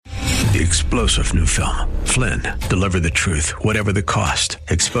the explosive new film, Flynn, Deliver the Truth, Whatever the Cost,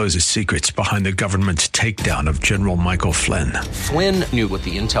 exposes secrets behind the government's takedown of General Michael Flynn. Flynn knew what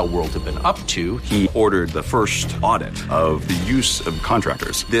the intel world had been up to. He ordered the first audit of the use of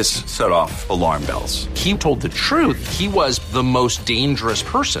contractors. This set off alarm bells. He told the truth. He was the most dangerous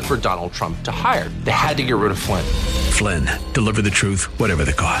person for Donald Trump to hire. They had to get rid of Flynn. Flynn, Deliver the Truth, Whatever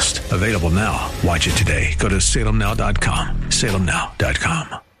the Cost. Available now. Watch it today. Go to salemnow.com.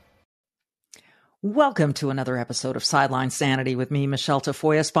 salemnow.com. Welcome to another episode of Sideline Sanity with me, Michelle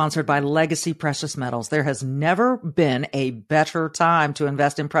Tafoya, sponsored by Legacy Precious Metals. There has never been a better time to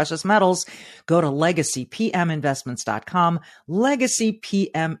invest in precious metals. Go to legacypminvestments.com,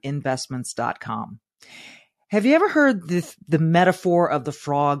 legacypminvestments.com. Have you ever heard the metaphor of the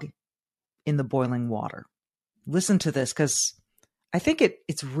frog in the boiling water? Listen to this because I think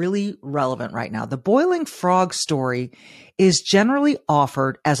it's really relevant right now. The boiling frog story is generally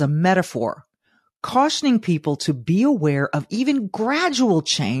offered as a metaphor, cautioning people to be aware of even gradual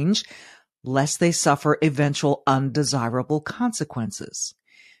change, lest they suffer eventual undesirable consequences.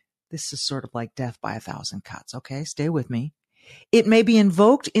 This is sort of like death by 1,000 cuts. Okay, stay with me. It may be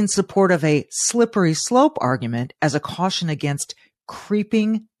invoked in support of a slippery slope argument as a caution against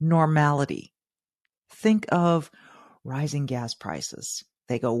creeping normality. Think of rising gas prices.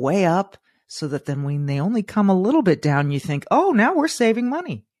 They go way up so that then when they only come a little bit down, you think, oh, now we're saving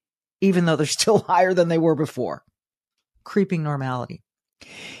money, even though they're still higher than they were before. Creeping normality.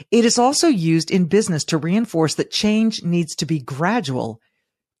 It is also used in business to reinforce that change needs to be gradual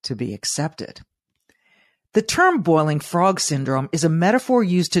to be accepted. The term boiling frog syndrome is a metaphor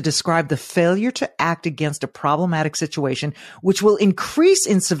used to describe the failure to act against a problematic situation, which will increase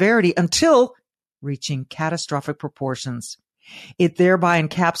in severity until reaching catastrophic proportions. It thereby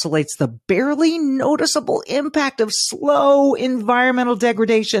encapsulates the barely noticeable impact of slow environmental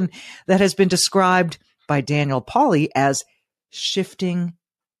degradation that has been described by Daniel Pauly as shifting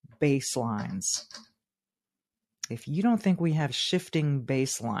baselines. If you don't think we have shifting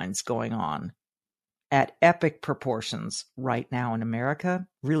baselines going on at epic proportions right now in America,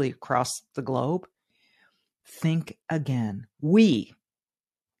 really across the globe, think again. We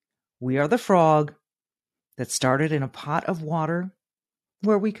are the frog that started in a pot of water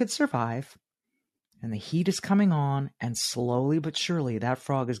where we could survive, and the heat is coming on, and slowly but surely that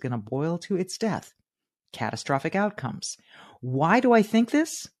frog is going to boil to its death. Catastrophic outcomes. Why do I think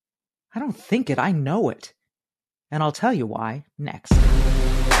this? I don't think it, I know it. And I'll tell you why next.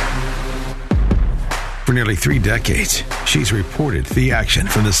 For nearly 3 decades, she's reported the action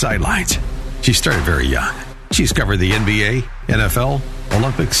from the sidelines. She started very young. She's covered the NBA, NFL,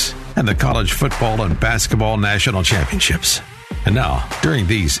 Olympics, and the college football and basketball national championships. And now, during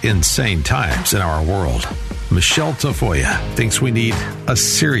these insane times in our world, Michelle Tafoya thinks we need a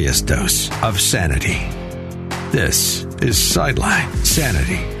serious dose of sanity. This is Sideline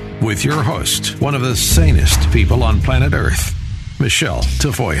Sanity with your host, one of the sanest people on planet Earth, Michelle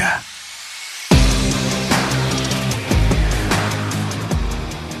Tafoya.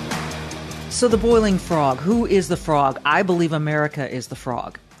 So the boiling frog, who is the frog? I believe America is the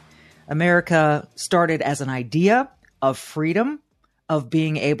frog. America started as an idea of freedom, of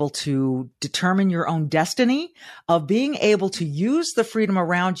being able to determine your own destiny, of being able to use the freedom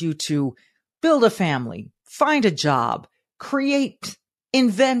around you to build a family, find a job, create,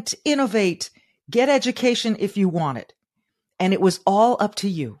 invent, innovate, get education if you want it. And it was all up to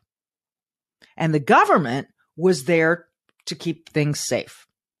you. And the government was there to keep things safe.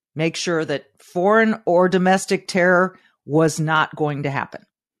 Make sure that foreign or domestic terror was not going to happen.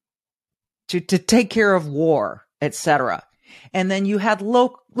 To take care of war, etc. And then you had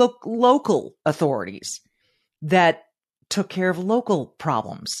local authorities that took care of local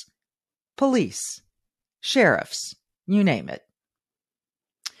problems. Police, sheriffs, you name it.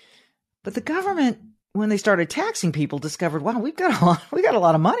 But the government, when they started taxing people, discovered, wow, we got a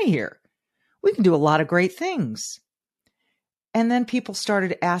lot of money here. We can do a lot of great things. And then people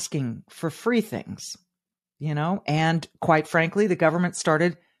started asking for free things, and quite frankly, the government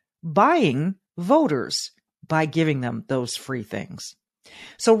started buying voters by giving them those free things.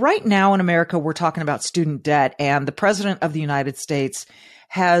 So right now in America, we're talking about student debt, and the president of the United States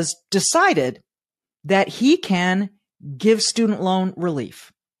has decided that he can give student loan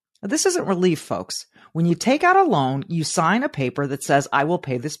relief. Now, this isn't relief, folks. When you take out a loan, you sign a paper that says, I will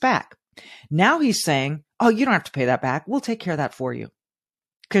pay this back. Now he's saying, oh, you don't have to pay that back. We'll take care of that for you.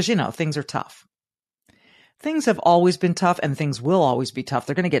 Because, things are tough. Things have always been tough and things will always be tough.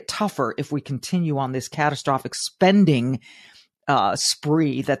 They're going to get tougher if we continue on this catastrophic spending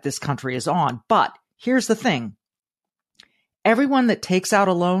spree that this country is on. But here's the thing. everyone that takes out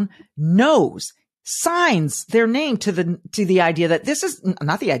a loan knows, signs their name to the idea that this is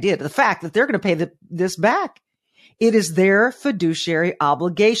not the idea, the fact that they're going to pay this back. It is their fiduciary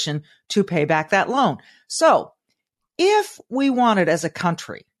obligation to pay back that loan. So if we wanted as a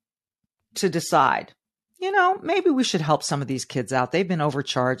country to decide, maybe we should help some of these kids out. They've been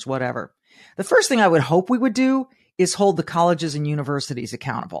overcharged, whatever. The first thing I would hope we would do is hold the colleges and universities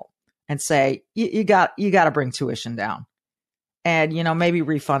accountable and say, you got to bring tuition down and, maybe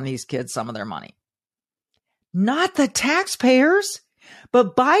refund these kids some of their money. Not the taxpayers,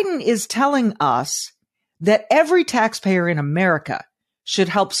 but Biden is telling us that every taxpayer in America should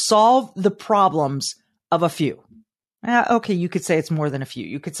help solve the problems of a few. Okay, you could say it's more than a few.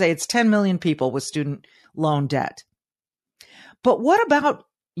 You could say it's 10 million people with student loan debt. But what about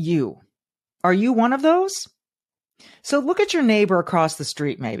you? Are you one of those? So look at your neighbor across the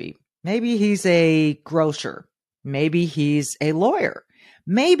street, maybe. Maybe he's a grocer. Maybe he's a lawyer.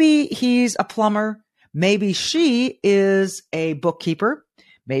 Maybe he's a plumber. Maybe she is a bookkeeper.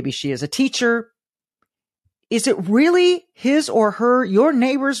 Maybe she is a teacher. Is it really his or her, your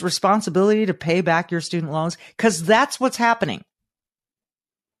neighbor's responsibility to pay back your student loans? Because that's what's happening.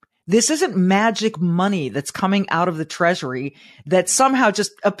 This isn't magic money that's coming out of the Treasury that somehow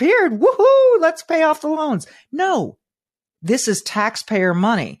just appeared. Woohoo, let's pay off the loans. No, this is taxpayer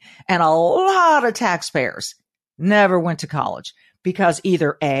money. And a lot of taxpayers never went to college because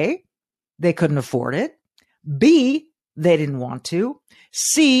either A, they couldn't afford it. B, they didn't want to.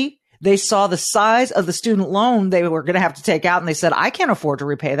 C, they saw the size of the student loan they were going to have to take out and they said, I can't afford to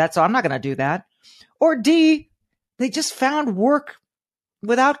repay that, so I'm not going to do that. Or D, they just found work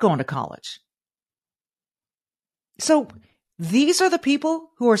without going to college. So these are the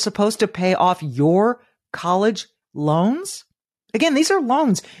people who are supposed to pay off your college loans. Again, these are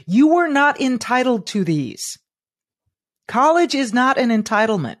loans. You were not entitled to these. College is not an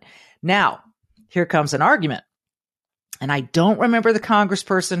entitlement. Now, here comes an argument. And I don't remember the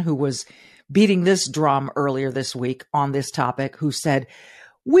congressperson who was beating this drum earlier this week on this topic who said,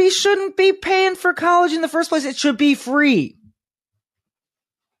 we shouldn't be paying for college in the first place. It should be free.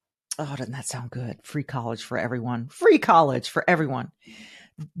 Oh, doesn't that sound good? Free college for everyone. Free college for everyone.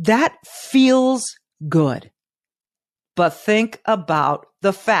 That feels good. But think about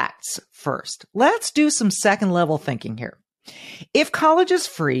the facts first. Let's do some second level thinking here. If college is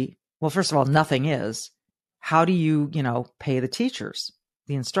free, well, first of all, nothing is. How do you, pay the teachers,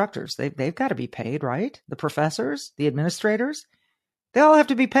 the instructors? They've got to be paid, right? The professors, the administrators, they all have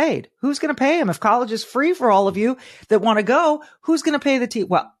to be paid. Who's going to pay them? If college is free for all of you that want to go, who's going to pay the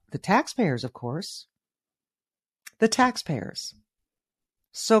Well, the taxpayers, of course. The taxpayers.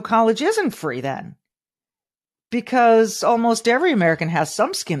 So college isn't free then, because almost every American has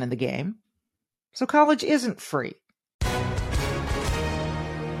some skin in the game. So college isn't free.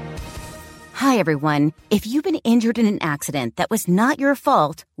 Hi, everyone. If you've been injured in an accident that was not your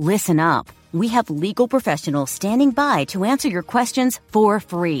fault, listen up. We have legal professionals standing by to answer your questions for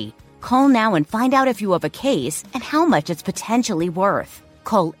free. Call now and find out if you have a case and how much it's potentially worth.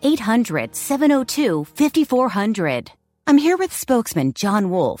 Call 800-702-5400. I'm here with spokesman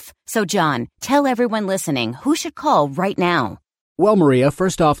John Wolf. So, John, tell everyone listening who should call right now. Well, Maria,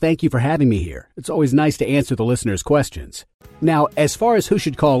 first off, thank you for having me here. It's always nice to answer the listeners' questions. Now, as far as who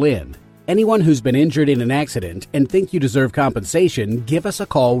should call in, anyone who's been injured in an accident and think you deserve compensation, give us a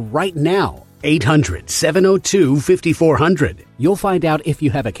call right now. 800-702-5400. You'll find out if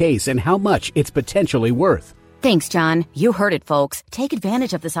you have a case and how much it's potentially worth. Thanks, John. You heard it, folks. Take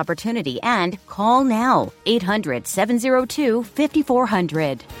advantage of this opportunity and call now.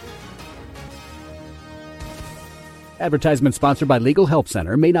 800-702-5400. Advertisement sponsored by Legal Help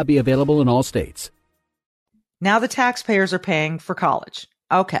Center. May not be available in all states. Now the taxpayers are paying for college.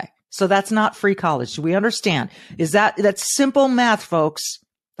 Okay. So that's not free college. Do we understand? That's simple math, folks?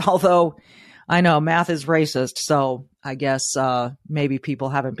 Although I know math is racist, so I guess maybe people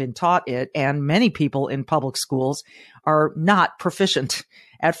haven't been taught it, and many people in public schools are not proficient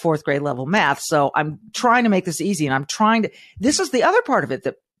at fourth grade level math. So I'm trying to make this easy, and this is the other part of it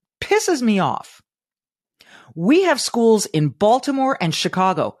that pisses me off. We have schools in Baltimore and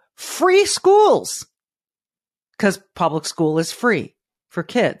Chicago, free schools, because public school is free for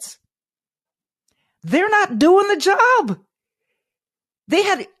kids. They're not doing the job. They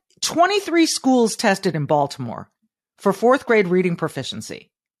had 23 schools tested in Baltimore for fourth grade reading proficiency.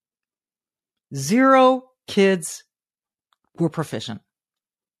 0 kids were proficient.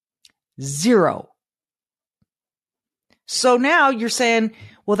 0. So now you're saying,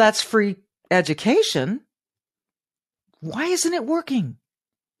 well, that's free education. Why isn't it working?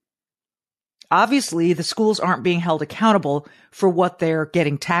 Obviously, the schools aren't being held accountable for what they're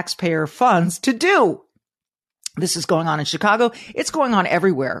getting taxpayer funds to do. This is going on in Chicago. It's going on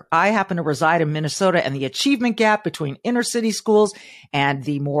everywhere. I happen to reside in Minnesota, and the achievement gap between inner city schools and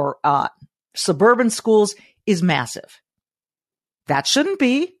the more suburban schools is massive. That shouldn't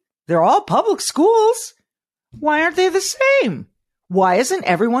be. They're all public schools. Why aren't they the same? Why isn't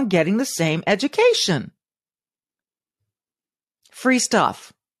everyone getting the same education? Free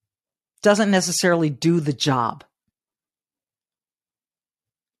stuff doesn't necessarily do the job.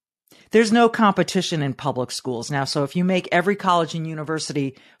 There's no competition in public schools now. So if you make every college and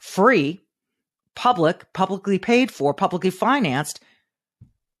university free, publicly paid for, publicly financed,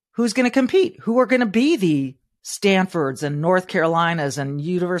 who's going to compete? Who are going to be the Stanfords and North Carolinas and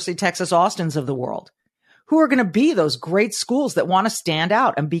University of Texas Austins of the world? Who are going to be those great schools that want to stand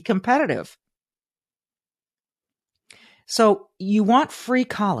out and be competitive? So you want free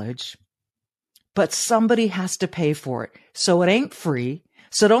college, but somebody has to pay for it. So it ain't free.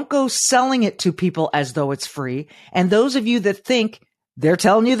 So don't go selling it to people as though it's free. And those of you that think they're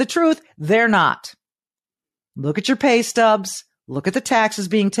telling you the truth, they're not. Look at your pay stubs. Look at the taxes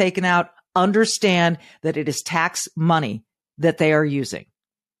being taken out. Understand that it is tax money that they are using.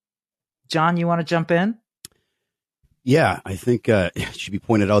 John, you want to jump in? Yeah, I think it should be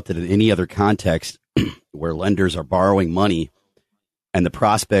pointed out that in any other context where lenders are borrowing money and the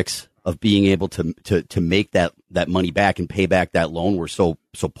prospects of being able to make that money back and pay back that loan were so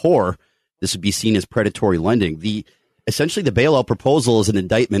poor, this would be seen as predatory lending. Essentially, the bailout proposal is an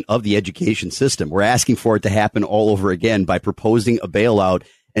indictment of the education system. We're asking for it to happen all over again by proposing a bailout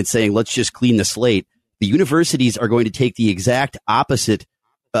and saying, let's just clean the slate. The universities are going to take the exact opposite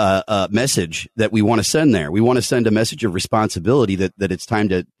message that we want to send there. We want to send a message of responsibility that it's time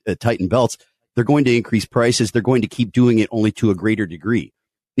to tighten belts. They're going to increase prices. They're going to keep doing it only to a greater degree.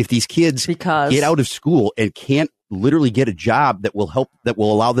 If these kids get out of school and can't literally get a job that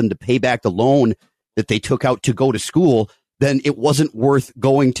will allow them to pay back the loan that they took out to go to school, then it wasn't worth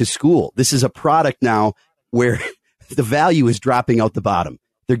going to school. This is a product now where the value is dropping out the bottom.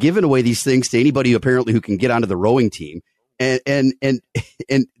 They're giving away these things to anybody apparently who can get onto the rowing team. And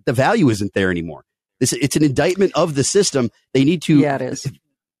the value isn't there anymore. It's an indictment of the system. They need to. Yeah, it is.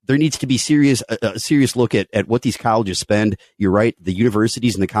 There needs to be a serious look at what these colleges spend. You're right. The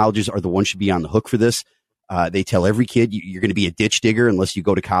universities and the colleges are the ones should be on the hook for this. They tell every kid you're going to be a ditch digger unless you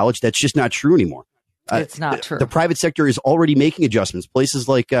go to college. That's just not true anymore. It's not true. The private sector is already making adjustments. Places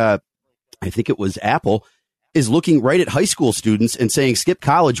like I think it was Apple is looking right at high school students and saying, skip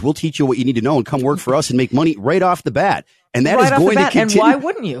college. We'll teach you what you need to know and come work for us and make money right off the bat. And that right is going to continue. And why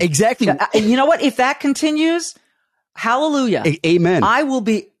wouldn't you? Exactly. You know what? If that continues, hallelujah. Amen. I will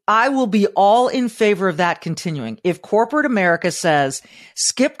be all in favor of that continuing. If corporate America says,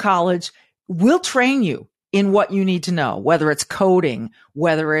 skip college, we'll train you in what you need to know, whether it's coding,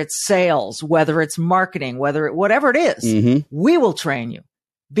 whether it's sales, whether it's marketing, whatever it is, we will train you.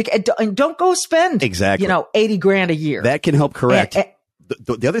 And don't go spend, $80,000 a year. That can help correct.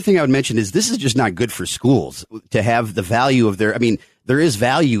 The other thing I would mention is this is just not good for schools to have the value of there is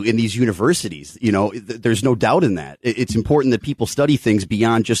value in these universities. There's no doubt in that. It's important that people study things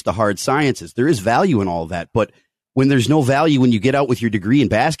beyond just the hard sciences. There is value in all of that. But when there's no value, when you get out with your degree in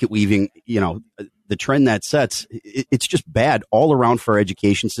basket weaving, the trend that sets, it's just bad all around for our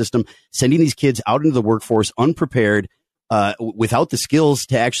education system. Sending these kids out into the workforce unprepared, without the skills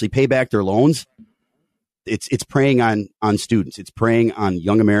to actually pay back their loans. It's preying on students. It's preying on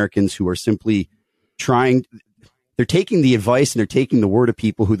young Americans who are simply they're taking the advice and they're taking the word of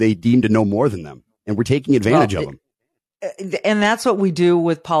people who they deem to know more than them. And we're taking advantage of them. And that's what we do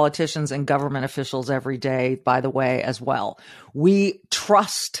with politicians and government officials every day, by the way, as well. We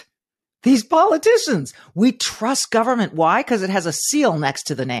trust these politicians. We trust government. Why? Because it has a seal next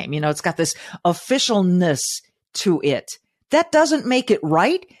to the name. It's got this officialness to it. That doesn't make it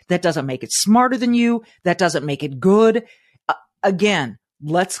right. That doesn't make it smarter than you. That doesn't make it good. Again,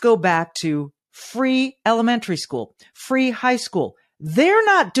 let's go back to free elementary school, free high school. They're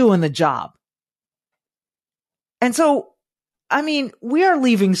not doing the job. And so, we are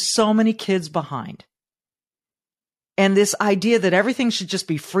leaving so many kids behind. And this idea that everything should just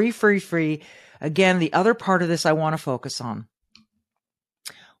be free, free, free. Again, the other part of this I want to focus on.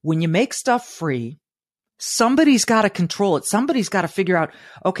 When you make stuff free, somebody's got to control it. Somebody's got to figure out,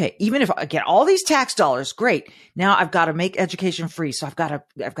 okay, even if I get all these tax dollars, great. Now I've got to make education free. So I've got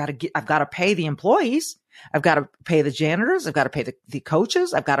to pay the employees. I've got to pay the janitors. I've got to pay the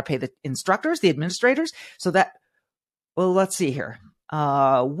coaches. I've got to pay the instructors, the administrators. Well, let's see here.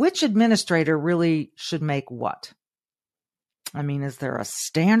 Which administrator really should make what? Is there a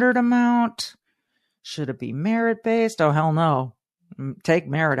standard amount? Should it be merit-based? Oh, hell no. Take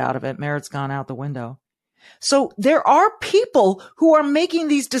merit out of it. Merit's gone out the window. So there are people who are making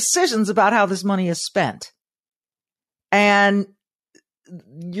these decisions about how this money is spent. And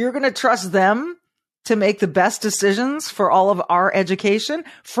you're going to trust them to make the best decisions for all of our education.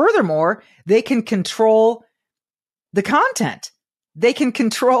 Furthermore, they can control the content. They can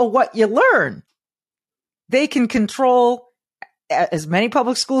control what you learn. They can control, as many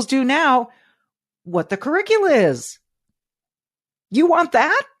public schools do now, what the curricula is. You want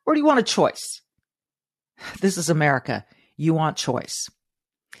that, or do you want a choice? This is America. You want choice.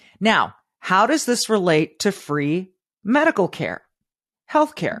 Now, how does this relate to free medical care,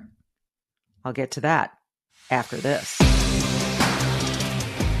 health care? I'll get to that after this.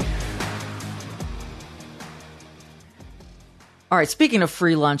 All right. Speaking of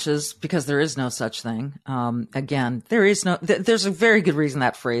free lunches, because there is no such thing. Again, there's a very good reason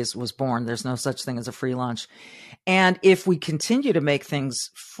that phrase was born. There's no such thing as a free lunch. And if we continue to make things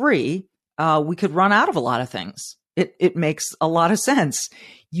free, we could run out of a lot of things. It makes a lot of sense.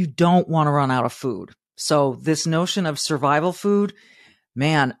 You don't want to run out of food. So this notion of survival food,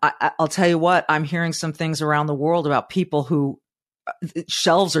 man, I'll tell you what, I'm hearing some things around the world about people who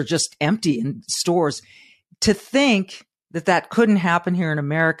shelves are just empty in stores. To think that couldn't happen here in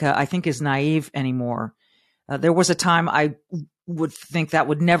America, I think is naive anymore. There was a time I would think that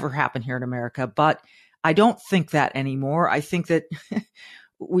would never happen here in America, but I don't think that anymore. I think that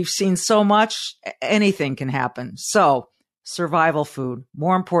we've seen so much, anything can happen. So survival food,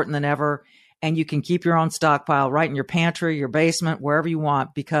 more important than ever. And you can keep your own stockpile right in your pantry, your basement, wherever you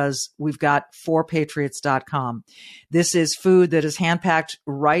want, because we've got 4patriots.com. This is food that is hand-packed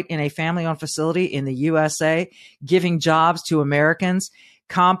right in a family-owned facility in the USA, giving jobs to Americans.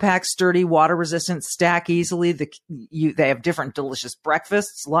 Compact, sturdy, water-resistant, stack easily. They have different delicious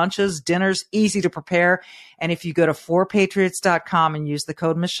breakfasts, lunches, dinners, easy to prepare. And if you go to 4patriots.com and use the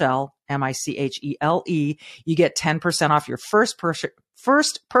code Michelle, Michele, you get 10% off your first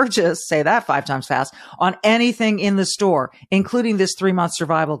purchase, say that 5 times fast, on anything in the store, including this 3-month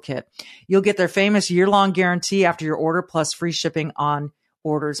survival kit. You'll get their famous year-long guarantee after your order, plus free shipping on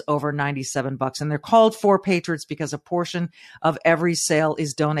orders over $97. And they're called 4 Patriots because a portion of every sale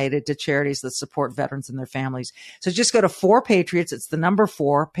is donated to charities that support veterans and their families. So just go to 4 Patriots. It's the number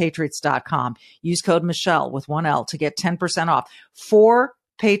 4patriots.com. Use code Michelle with 1 L to get 10% off.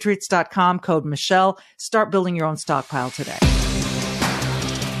 4patriots.com, code Michelle. Start building your own stockpile today.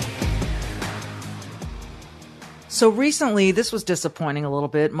 So recently, this was disappointing a little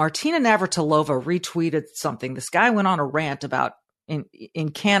bit. Martina Navratilova retweeted something. This guy went on a rant about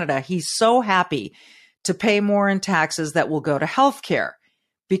in Canada, he's so happy to pay more in taxes that will go to healthcare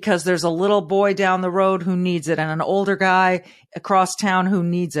because there's a little boy down the road who needs it and an older guy across town who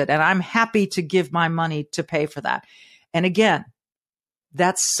needs it. And I'm happy to give my money to pay for that. And again,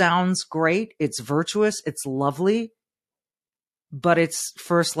 that sounds great. It's virtuous. It's lovely, but it's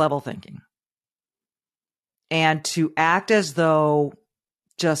first level thinking. And to act as though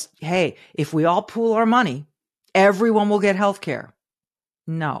just, hey, if we all pool our money, everyone will get healthcare.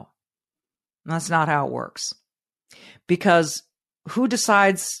 No, that's not how it works. Because who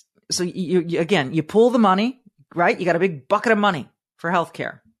decides? So you pool the money, right? You got a big bucket of money for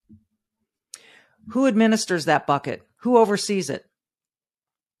healthcare. Who administers that bucket? Who oversees it?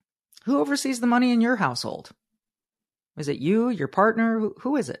 Who oversees the money in your household? Is it you, your partner?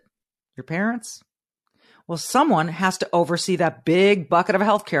 Who is it? Your parents? Well, someone has to oversee that big bucket of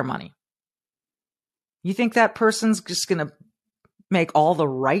healthcare money. You think that person's just going to make all the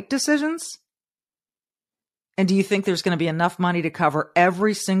right decisions? And do you think there's going to be enough money to cover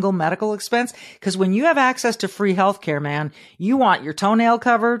every single medical expense? Because when you have access to free healthcare, man, you want your toenail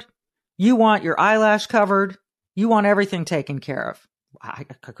covered. You want your eyelash covered. You want everything taken care of. I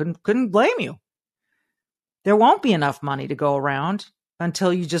couldn't blame you. There won't be enough money to go around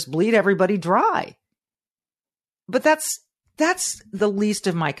until you just bleed everybody dry. But that's the least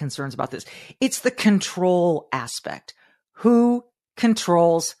of my concerns about this. It's the control aspect. Who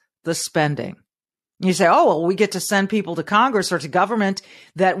controls the spending? You say, oh, well, we get to send people to Congress or to government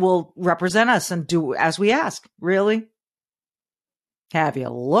that will represent us and do as we ask. Really? Have you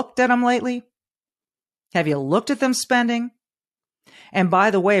looked at them lately? Have you looked at them spending? And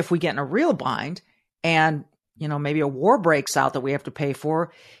by the way, if we get in a real bind and, maybe a war breaks out that we have to pay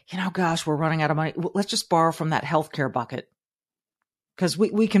for, gosh, we're running out of money. Let's just borrow from that healthcare bucket because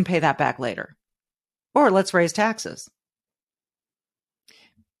we can pay that back later. Or let's raise taxes.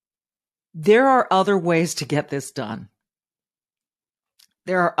 There are other ways to get this done.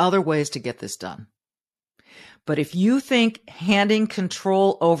 But But if you think handing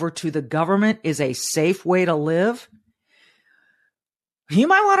control over to the government is a safe way to live, you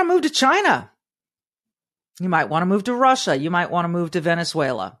might want to move to China. You might want to move to Russia. You might want to move to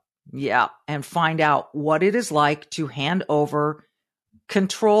Venezuela. Yeah. And find out what it is like to hand over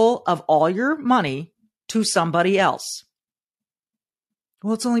control of all your money to somebody else.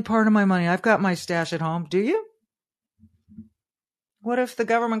 Well, it's only part of my money. I've got my stash at home. Do you? What if the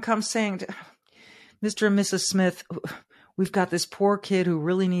government comes saying, Mr. and Mrs. Smith, we've got this poor kid who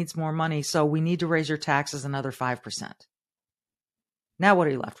really needs more money, so we need to raise your taxes another 5%. Now what are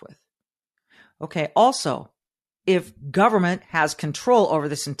you left with? Okay, also, if government has control over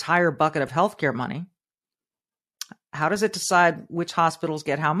this entire bucket of healthcare money, how does it decide which hospitals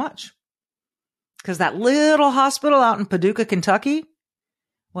get how much? Because that little hospital out in Paducah, Kentucky,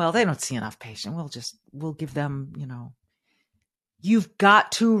 well, they don't see enough patients. We'll give them, you've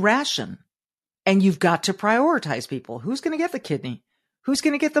got to ration and you've got to prioritize people. Who's going to get the kidney? Who's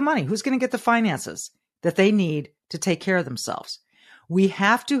going to get the money? Who's going to get the finances that they need to take care of themselves? We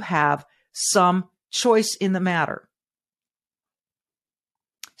have to have some choice in the matter.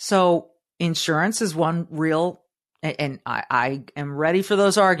 So insurance is one real, and I am ready for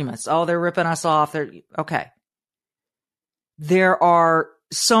those arguments. Oh, they're ripping us off. Okay. There are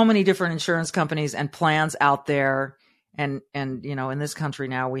so many different insurance companies and plans out there. And in this country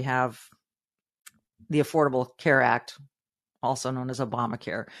now we have the Affordable Care Act, also known as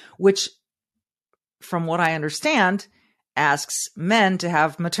Obamacare, which from what I understand, asks men to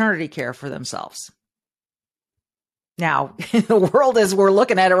have maternity care for themselves. Now, in the world as we're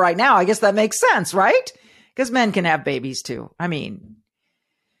looking at it right now, I guess that makes sense, right? Because men can have babies too.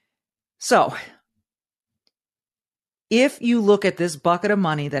 So if you look at this bucket of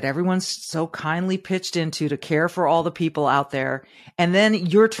money that everyone's so kindly pitched into to care for all the people out there, and then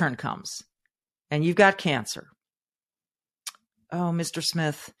your turn comes and you've got cancer. Oh, Mr.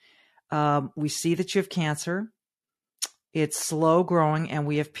 Smith, we see that you have cancer. It's slow growing, and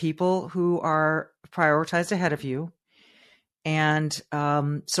we have people who are prioritized ahead of you. And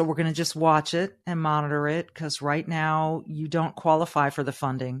so we're going to just watch it and monitor it, because right now you don't qualify for the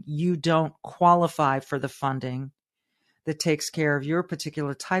funding. You don't qualify for the funding that takes care of your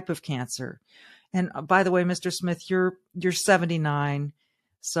particular type of cancer. And by the way, Mr. Smith, you're 79.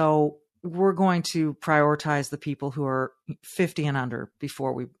 So we're going to prioritize the people who are 50 and under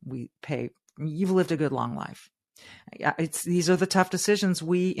before we pay. You've lived a good long life. These are the tough decisions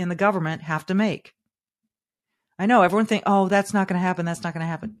we in the government have to make. I know everyone thinks, oh, that's not going to happen. That's not going to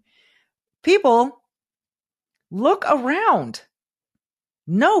happen. People, look around.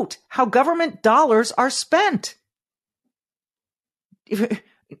 Note how government dollars are spent.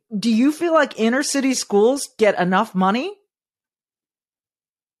 Do you feel like inner city schools get enough money?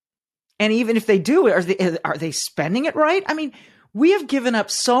 And even if they do, are they spending it right? We have given up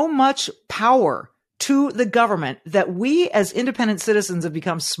so much power to the government that we as independent citizens have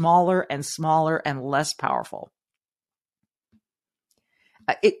become smaller and smaller and less powerful.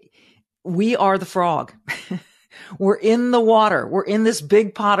 We are the frog. We're in the water. We're in this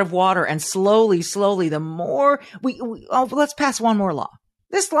big pot of water. And slowly, the more let's pass one more law.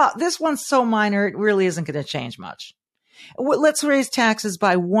 This one's so minor, it really isn't going to change much. Let's raise taxes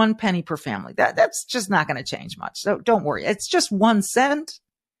by 1 penny per family. That's just not going to change much. So don't worry. It's just 1 cent.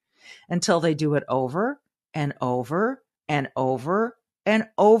 Until they do it over and over and over and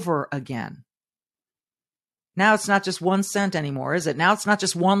over again. Now it's not just 1 cent anymore, is it? Now it's not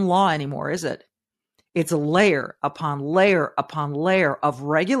just one law anymore, is it? It's layer upon layer upon layer of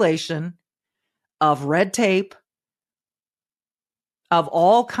regulation, of red tape, of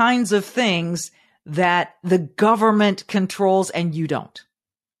all kinds of things that the government controls and you don't.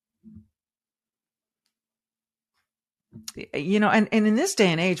 And in this day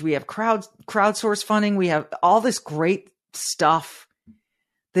and age, we have crowdsource funding. We have all this great stuff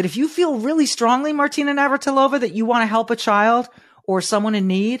that if you feel really strongly, Martina Navratilova, that you want to help a child or someone in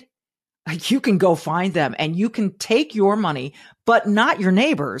need, you can go find them and you can take your money, but not your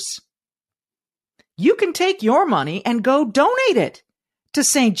neighbors. You can take your money and go donate it to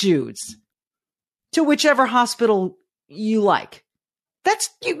St. Jude's, to whichever hospital you like.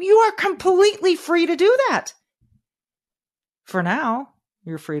 You are completely free to do that. For now,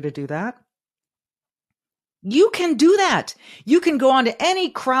 you're free to do that. You can do that. You can go onto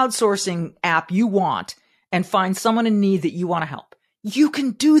any crowdsourcing app you want and find someone in need that you want to help. You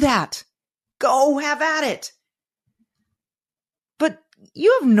can do that. Go have at it. But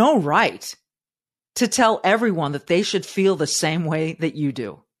you have no right to tell everyone that they should feel the same way that you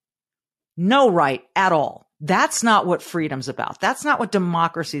do. No right at all. That's not what freedom's about. That's not what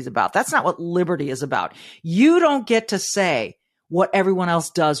democracy is about. That's not what liberty is about. You don't get to say what everyone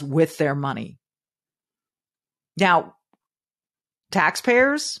else does with their money. Now,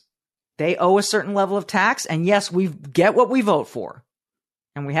 taxpayers, they owe a certain level of tax. And yes, we get what we vote for.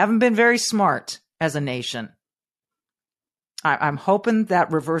 And we haven't been very smart as a nation. I'm hoping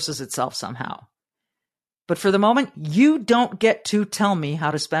that reverses itself somehow. But for the moment, you don't get to tell me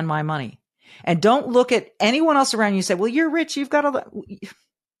how to spend my money. And don't look at anyone else around you and say, well, you're rich, you've got a...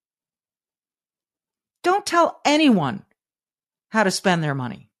 Don't tell anyone how to spend their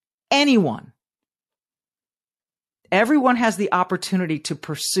money. Anyone. Everyone has the opportunity to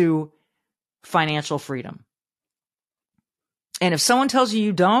pursue financial freedom. And if someone tells you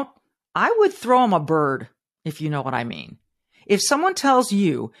you don't, I would throw them a bird, if you know what I mean. If someone tells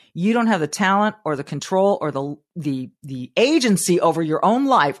you you don't have the talent or the control or the agency over your own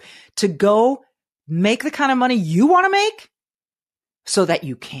life to go make the kind of money you want to make so that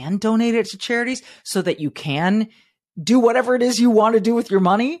you can donate it to charities, so that you can do whatever it is you want to do with your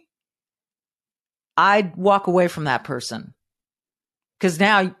money, I'd walk away from that person. Because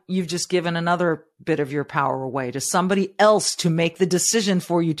now you've just given another bit of your power away to somebody else to make the decision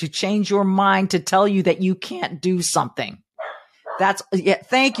for you, to change your mind, to tell you that you can't do something.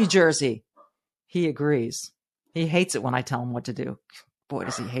 Thank you, Jersey. He agrees. He hates it when I tell him what to do. Boy,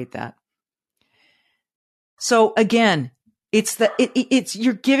 does he hate that. So again, it's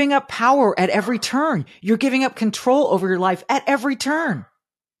you're giving up power at every turn. You're giving up control over your life at every turn.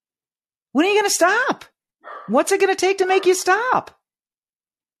 When are you going to stop? What's it going to take to make you stop?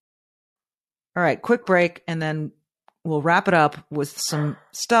 All right, quick break, and then we'll wrap it up with some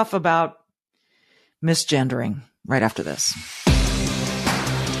stuff about misgendering right after this.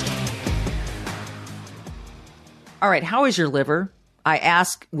 All right, how is your liver? I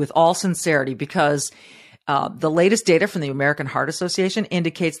ask with all sincerity because the latest data from the American Heart Association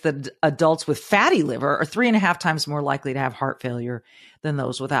indicates that adults with fatty liver are 3.5 times more likely to have heart failure than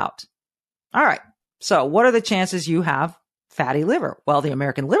those without. All right, so what are the chances you have fatty liver? Well, the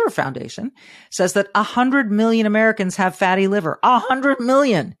American Liver Foundation says that 100 million Americans have fatty liver. 100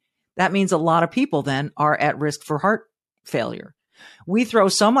 million. That means a lot of people then are at risk for heart failure. We throw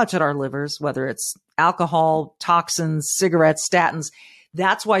so much at our livers, whether it's alcohol, toxins, cigarettes, statins.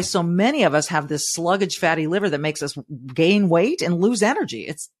 That's why so many of us have this sluggish fatty liver that makes us gain weight and lose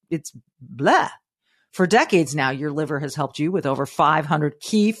energy. It's blah. For decades now, your liver has helped you with over 500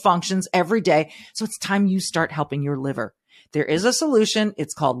 key functions every day. So it's time you start helping your liver. There is a solution.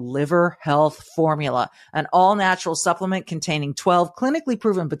 It's called Liver Health Formula, an all-natural supplement containing 12 clinically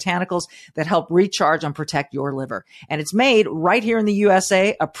proven botanicals that help recharge and protect your liver. And it's made right here in the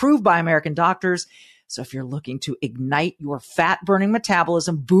USA, approved by American doctors. So if you're looking to ignite your fat-burning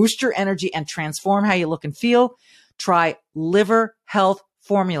metabolism, boost your energy, and transform how you look and feel, try Liver Health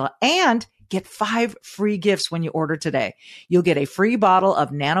Formula and get 5 free gifts when you order today. You'll get a free bottle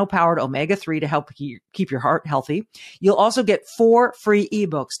of nano-powered omega-3 to help keep your heart healthy. You'll also get 4 free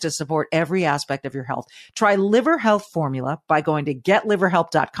ebooks to support every aspect of your health. Try Liver Health Formula by going to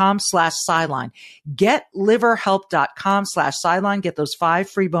getliverhelp.com/sideline. Getliverhelp.com/sideline. Get those 5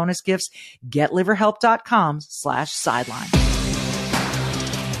 free bonus gifts. Getliverhelp.com/sideline.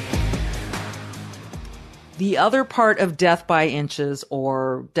 The other part of death by inches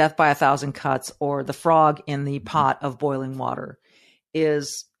or death by 1,000 cuts or the frog in the pot of boiling water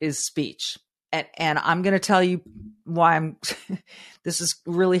is speech. And I'm going to tell you why this is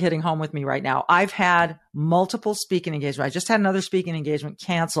really hitting home with me right now. I've had multiple speaking engagements. I just had another speaking engagement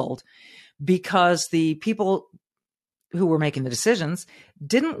canceled because the people who were making the decisions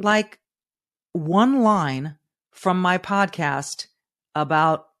didn't like one line from my podcast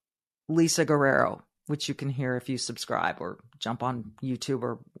about Lisa Guerrero, which you can hear if you subscribe or jump on YouTube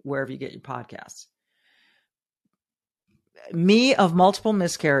or wherever you get your podcasts. Me of multiple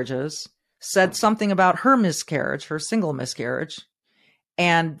miscarriages said something about her miscarriage, her single miscarriage,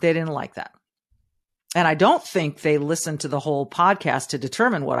 and they didn't like that. And I don't think they listened to the whole podcast to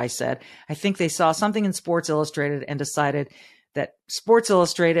determine what I said. I think they saw something in Sports Illustrated and decided that Sports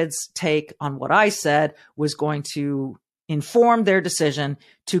Illustrated's take on what I said was going to inform their decision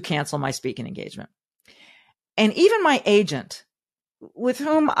to cancel my speaking engagement. And even my agent, with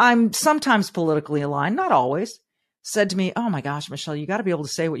whom I'm sometimes politically aligned, not always, said to me, "Oh my gosh, Michelle, you got to be able to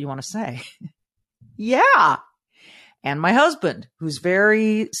say what you want to say." Yeah. And my husband, who's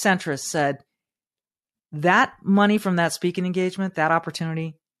very centrist, said, that money from that speaking engagement, that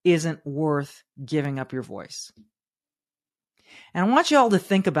opportunity isn't worth giving up your voice. And I want you all to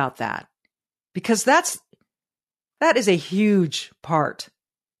think about that, because that is a huge part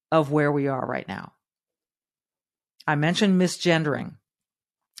of where we are right now. I mentioned misgendering.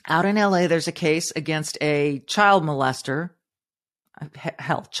 Out in LA, there's a case against a child molester,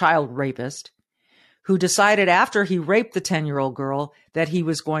 child rapist, who decided after he raped the 10-year-old girl that he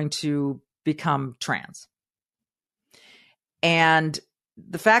was going to become trans. And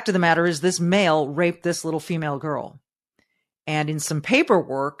the fact of the matter is this male raped this little female girl. And in some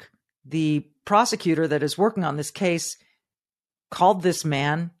paperwork, the prosecutor that is working on this case called this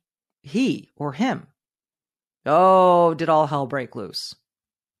man he or him. Oh, did all hell break loose.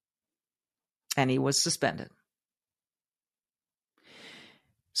 And he was suspended.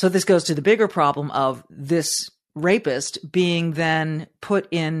 So this goes to the bigger problem of this rapist being then put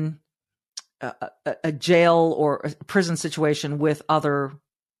in a jail or a prison situation with other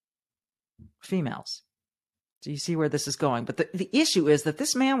females. Do you see where this is going? But the issue is that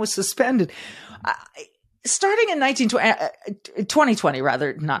this man was suspended starting in 2020,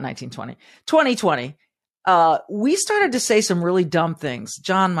 rather, not 1920, 2020. We started to say some really dumb things.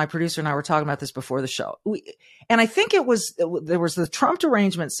 John, my producer, and I were talking about this before the show. And I think there was the Trump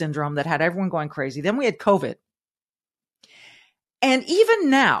derangement syndrome that had everyone going crazy. Then we had COVID. And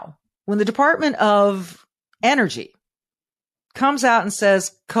even now, when the Department of Energy comes out and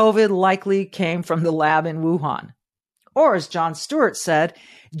says COVID likely came from the lab in Wuhan, or as Jon Stewart said,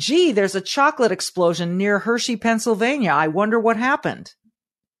 gee, there's a chocolate explosion near Hershey, Pennsylvania. I wonder what happened.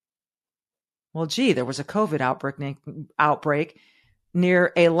 Well, gee, there was a COVID outbreak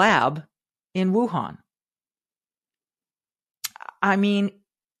near a lab in Wuhan. I mean,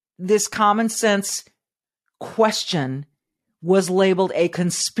 this common sense question was labeled a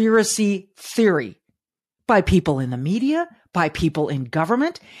conspiracy theory by people in the media, by people in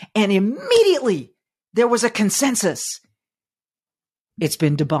government, and immediately there was a consensus. It's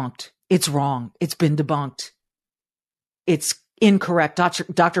been debunked. It's wrong. It's been debunked. It's incorrect.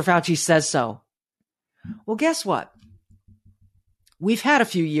 Dr. Fauci says so. Well, guess what? We've had a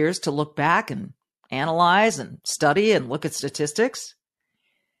few years to look back and analyze and study and look at statistics.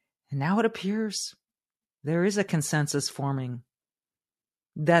 And now it appears there is a consensus forming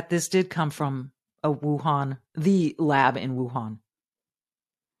that this did come from the lab in Wuhan.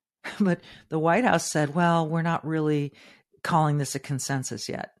 But the White House said, well, we're not really calling this a consensus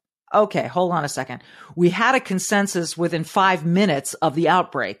yet. Okay, hold on a second. We had a consensus within 5 minutes of the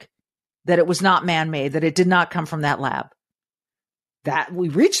outbreak that it was not man-made, that it did not come from that lab. That we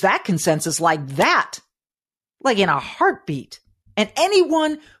reached that consensus like that, like in a heartbeat. And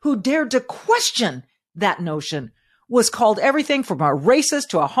anyone who dared to question that notion was called everything from a racist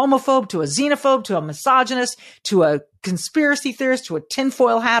to a homophobe to a xenophobe to a misogynist to a conspiracy theorist to a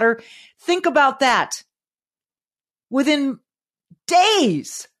tinfoil hatter. Think about that. Within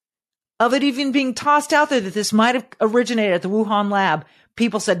days of it even being tossed out there that this might have originated at the Wuhan lab,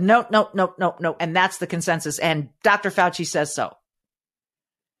 people said, no. And that's the consensus. And Dr. Fauci says so.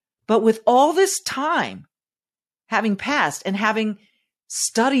 But with all this time having passed and having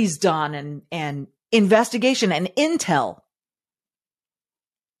studies done and investigation and intel,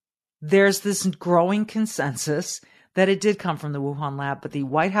 there's this growing consensus that it did come from the Wuhan lab, but the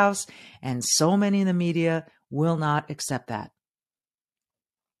White House and so many in the media will not accept that,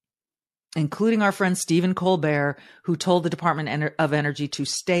 including our friend Stephen Colbert, who told the Department of Energy to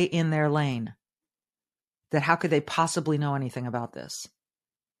stay in their lane. That how could they possibly know anything about this?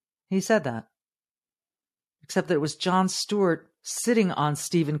 He said that. Except that it was Jon Stewart sitting on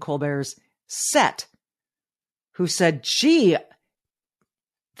Stephen Colbert's set who said, gee,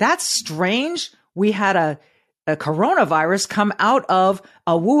 that's strange. We had a coronavirus come out of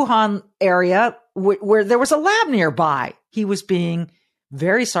a Wuhan area where there was a lab nearby. He was being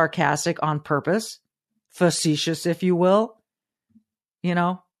very sarcastic on purpose, facetious, if you will,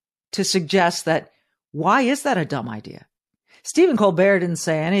 to suggest that why is that a dumb idea? Stephen Colbert didn't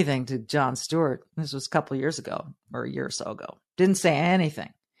say anything to Jon Stewart. This was a couple of years ago or a year or so ago. Didn't say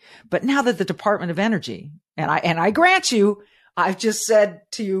anything. But now that the Department of Energy, and I grant you, I've just said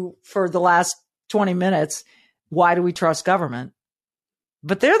to you for the last 20 minutes, why do we trust government?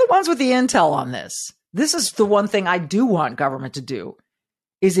 But they're the ones with the intel on this. This is the one thing I do want government to do,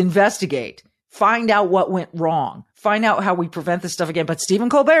 is investigate, find out what went wrong, find out how we prevent this stuff again. But Stephen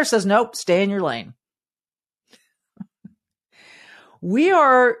Colbert says, nope, stay in your lane. We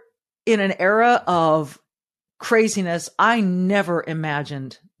are in an era of craziness I never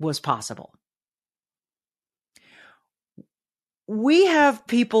imagined was possible. We have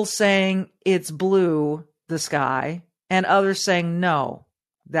people saying it's blue, the sky, and others saying, no,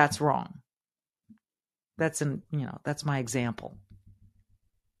 that's wrong. That's my example.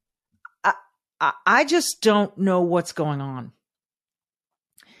 I just don't know what's going on.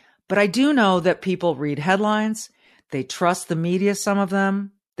 But I do know that people read headlines. They trust the media, some of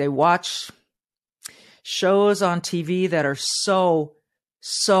them. They watch shows on TV that are so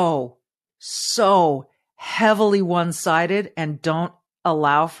heavily one-sided and don't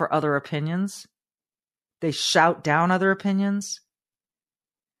allow for other opinions. They shout down other opinions.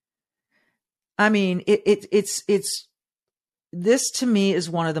 I mean, it's this to me is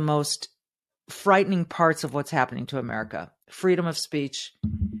one of the most frightening parts of what's happening to America. Freedom of speech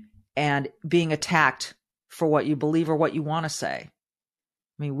and being attacked for what you believe or what you want to say.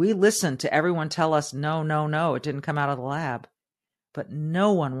 I mean, we listen to everyone tell us, no, it didn't come out of the lab. But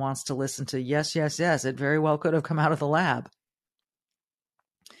no one wants to listen to, yes, it very well could have come out of the lab.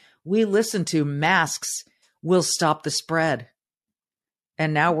 We listen to masks will stop the spread.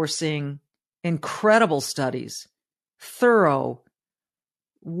 And now we're seeing incredible studies, thorough,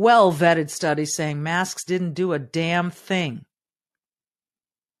 well-vetted studies saying masks didn't do a damn thing.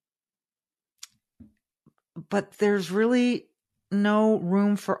 But there's really no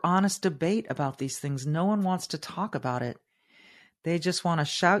room for honest debate about these things. No one wants to talk about it. They just want to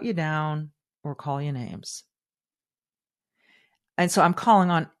shout you down or call you names. And so I'm calling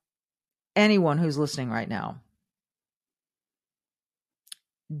on anyone who's listening right now.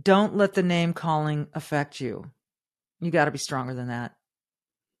 Don't let the name calling affect you. You got to be stronger than that.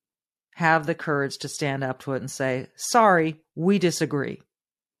 Have the courage to stand up to it and say, sorry, we disagree.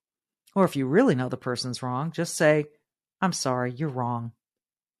 Or if you really know the person's wrong, just say, I'm sorry, you're wrong.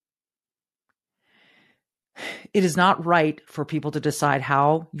 It is not right for people to decide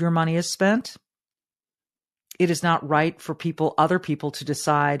how your money is spent. It is not right for other people to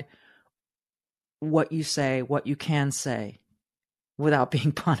decide what you say, what you can say, without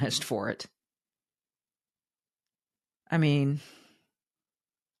being punished for it. I mean,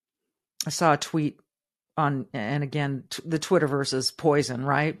 I saw a tweet on, and again, the Twitterverse is poison,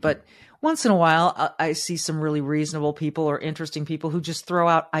 right? But once in a while, I see some really reasonable people or interesting people who just throw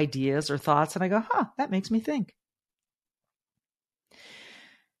out ideas or thoughts, and I go, that makes me think.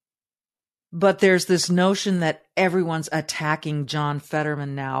 But there's this notion that everyone's attacking John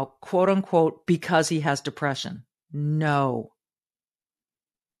Fetterman now, quote unquote, because he has depression. No.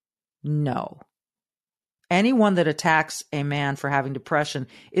 Anyone that attacks a man for having depression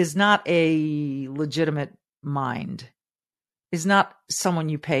is not a legitimate mind, is not someone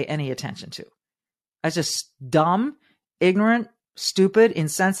you pay any attention to. That's just dumb, ignorant, stupid,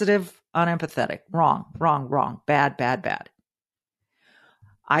 insensitive, unempathetic. Wrong. Bad.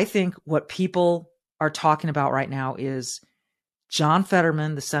 I think what people are talking about right now is John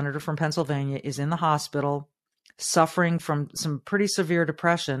Fetterman, the senator from Pennsylvania, is in the hospital suffering from some pretty severe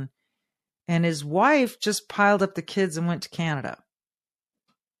depression. And his wife just piled up the kids and went to Canada.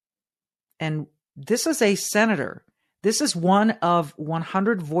 And this is a senator. This is one of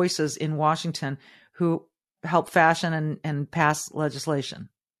 100 voices in Washington who helped fashion and pass legislation.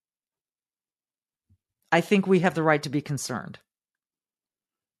 I think we have the right to be concerned.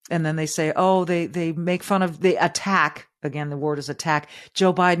 And then they say, they make fun of, they attack, again, the word is attack,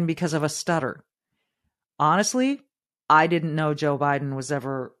 Joe Biden because of a stutter. Honestly, I didn't know Joe Biden was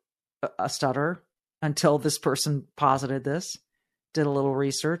ever a stutter until this person posited this, did a little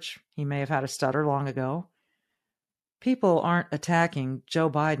research. He may have had a stutter long ago. People aren't attacking Joe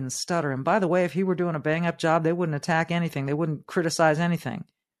Biden's stutter. And by the way, if he were doing a bang-up job, they wouldn't attack anything. They wouldn't criticize anything.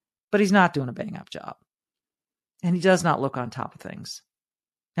 But he's not doing a bang-up job. And he does not look on top of things.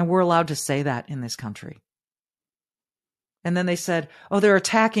 And we're allowed to say that in this country. And then they said, they're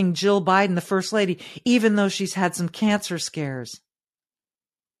attacking Jill Biden, the first lady, even though she's had some cancer scares.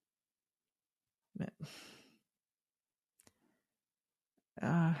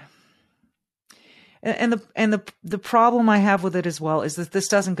 And the problem I have with it as well is that this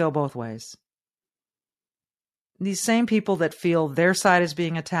doesn't go both ways. These same people that feel their side is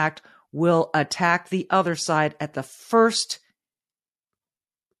being attacked will attack the other side at the first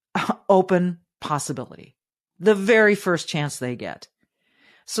open possibility, the very first chance they get.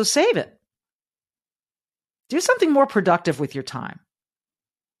 So save it. Do something more productive with your time.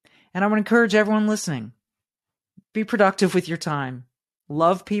 And I would encourage everyone listening, be productive with your time.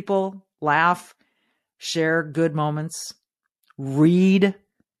 Love people, laugh, share good moments, read,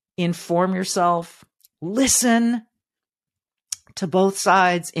 inform yourself, listen to both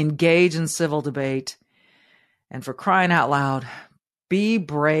sides, engage in civil debate, and for crying out loud, be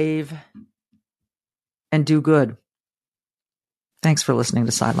brave and do good. Thanks for listening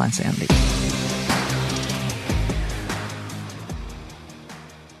to Sideline Sanity.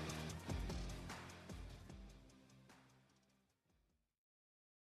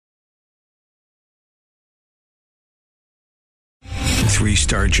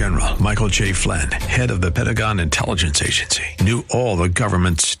 Retired General Michael J. Flynn, head of the Pentagon Intelligence Agency, knew all the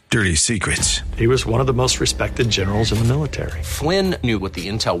government's dirty secrets. He was one of the most respected generals in the military. Flynn knew what the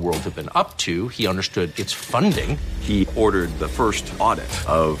intel world had been up to. He understood its funding. He ordered the first audit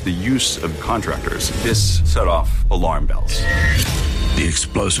of the use of contractors. This set off alarm bells. The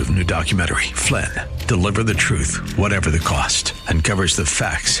explosive new documentary, Flynn, Deliver the Truth, Whatever the Cost, uncovers the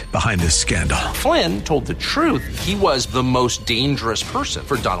facts behind this scandal. Flynn told the truth. He was the most dangerous person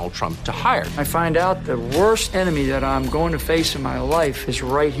for Donald Trump to hire. I find out the worst enemy that I'm going to face in my life is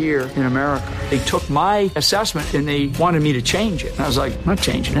right here in America. They took my assessment and they wanted me to change it. And I was like, I'm not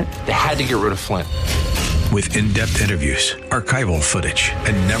changing it. They had to get rid of Flynn. With in-depth interviews, archival footage,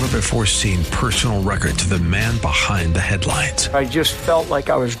 and never-before-seen personal records of the man behind the headlines. I just felt like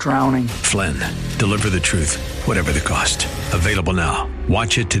I was drowning. Flynn, Deliver the Truth, Whatever the Cost. Available now.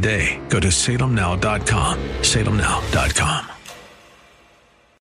 Watch it today. Go to salemnow.com. salemnow.com.